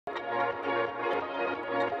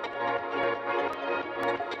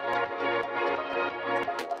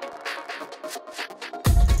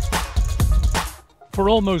For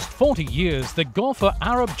almost 40 years, the Ghorfa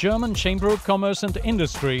Arab-German Chamber of Commerce and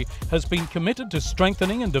Industry has been committed to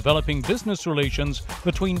strengthening and developing business relations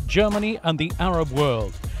between Germany and the Arab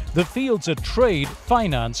world. The fields are trade,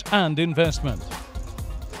 finance and investment.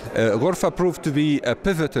 Ghorfa proved to be a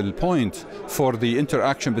pivotal point for the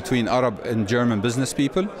interaction between Arab and German business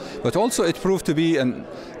people, but also it proved to be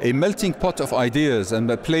a melting pot of ideas and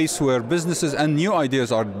a place where businesses and new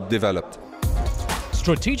ideas are developed.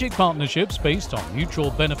 Strategic partnerships based on mutual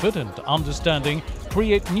benefit and understanding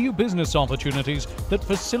create new business opportunities that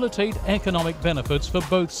facilitate economic benefits for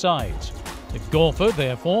both sides. The Ghorfa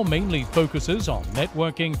therefore mainly focuses on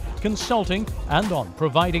networking, consulting and on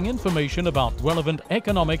providing information about relevant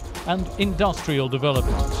economic and industrial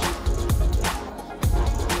developments.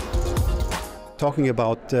 Talking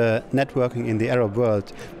about networking in the Arab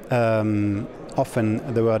world, often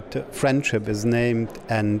the word friendship is named,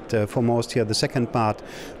 and foremost here the second part,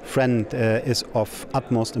 friend, is of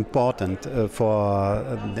utmost importance for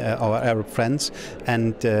our Arab friends,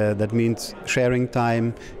 and that means sharing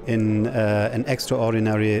time in an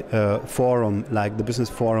extraordinary forum like the business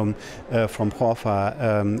forum from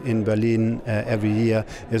Ghorfa in Berlin every year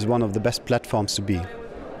is one of the best platforms to be.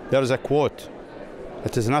 There is a quote: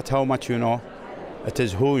 "It is not how much you know, it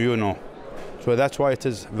is who you know." So that's why it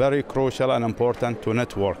is very crucial and important to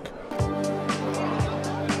network.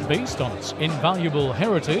 Based on its invaluable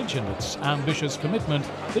heritage and its ambitious commitment,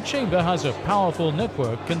 the Chamber has a powerful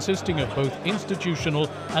network consisting of both institutional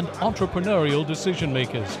and entrepreneurial decision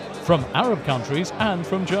makers from Arab countries and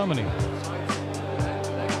from Germany.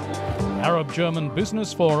 The Arab-German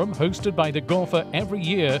Business Forum, hosted by the Ghorfa every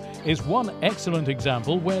year, is one excellent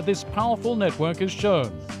example where this powerful network is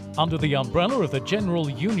shown. Under the umbrella of the General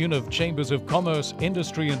Union of Chambers of Commerce,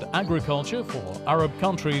 Industry and Agriculture for Arab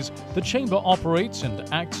countries, the Chamber operates and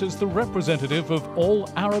acts as the representative of all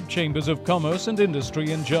Arab chambers of commerce and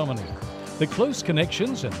industry in Germany. The close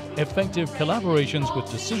connections and effective collaborations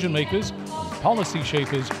with decision makers and policy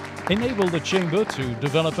shapers enable the Chamber to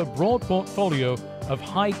develop a broad portfolio of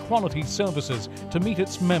high-quality services to meet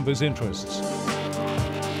its members' interests.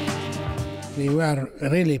 We were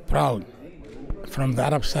really proud, from the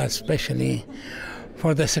Arab side especially,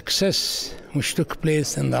 for the success which took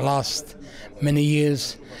place in the last many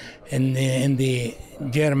years in the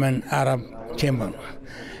German Arab Chamber.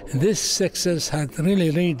 This success had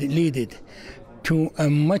really led to a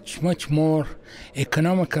much more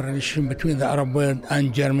economical relation between the Arab world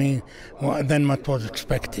and Germany than what was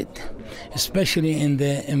expected, especially in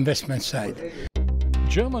the investment side.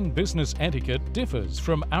 German business etiquette differs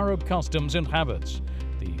from Arab customs and habits.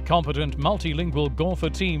 The competent multilingual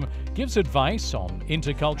Ghorfa team gives advice on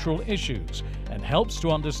intercultural issues and helps to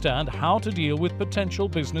understand how to deal with potential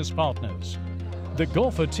business partners. The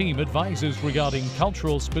Ghorfa team advises regarding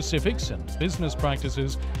cultural specifics and business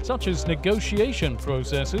practices such as negotiation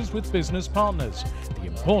processes with business partners, the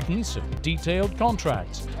importance of detailed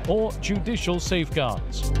contracts, or judicial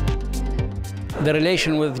safeguards. The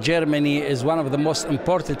relation with Germany is one of the most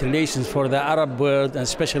important relations for the Arab world, and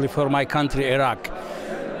especially for my country, Iraq.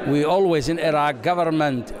 We always in Iraq,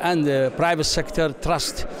 government and the private sector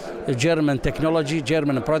trust German technology,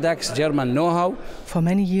 German products, German know-how. For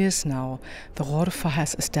many years now, the Ghorfa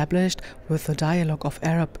has established, with the dialogue of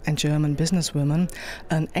Arab and German businesswomen,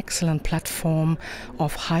 an excellent platform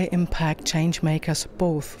of high-impact change makers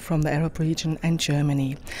both from the Arab region and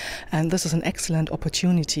Germany. And this is an excellent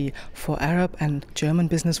opportunity for Arab and German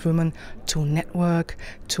businesswomen to network,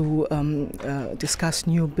 to discuss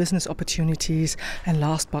new business opportunities, and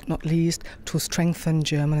last but not least, to strengthen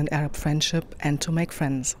German and Arab friendship and to make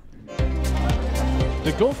friends.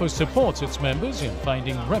 The Ghorfa supports its members in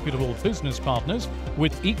finding reputable business partners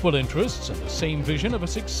with equal interests and the same vision of a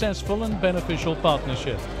successful and beneficial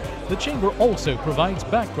partnership. The Chamber also provides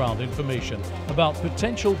background information about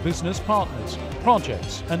potential business partners,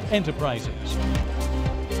 projects and enterprises.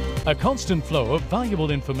 A constant flow of valuable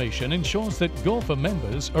information ensures that Ghorfa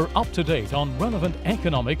members are up to date on relevant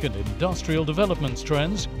economic and industrial development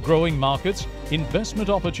trends, growing markets, investment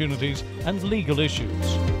opportunities and legal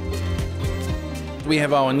issues. We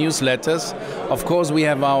have our newsletters, of course we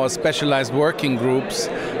have our specialized working groups,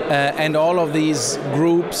 and all of these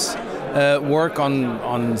groups work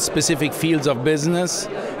on specific fields of business,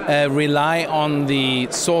 rely on the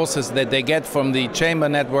sources that they get from the chamber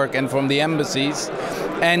network and from the embassies,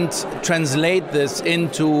 and translate this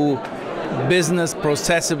into business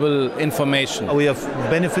processable information. We are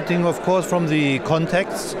benefiting, of course, from the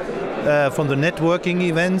contacts, from the networking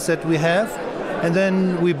events that we have. And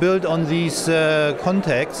then we build on these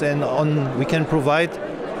contacts, and we can provide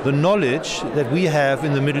the knowledge that we have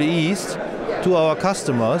in the Middle East to our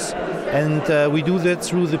customers And we do that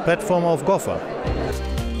through the platform of Ghorfa.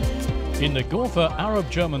 In the Ghorfa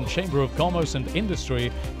Arab-German Chamber of Commerce and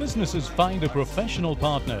Industry, businesses find a professional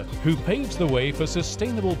partner who paves the way for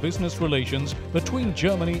sustainable business relations between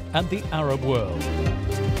Germany and the Arab world.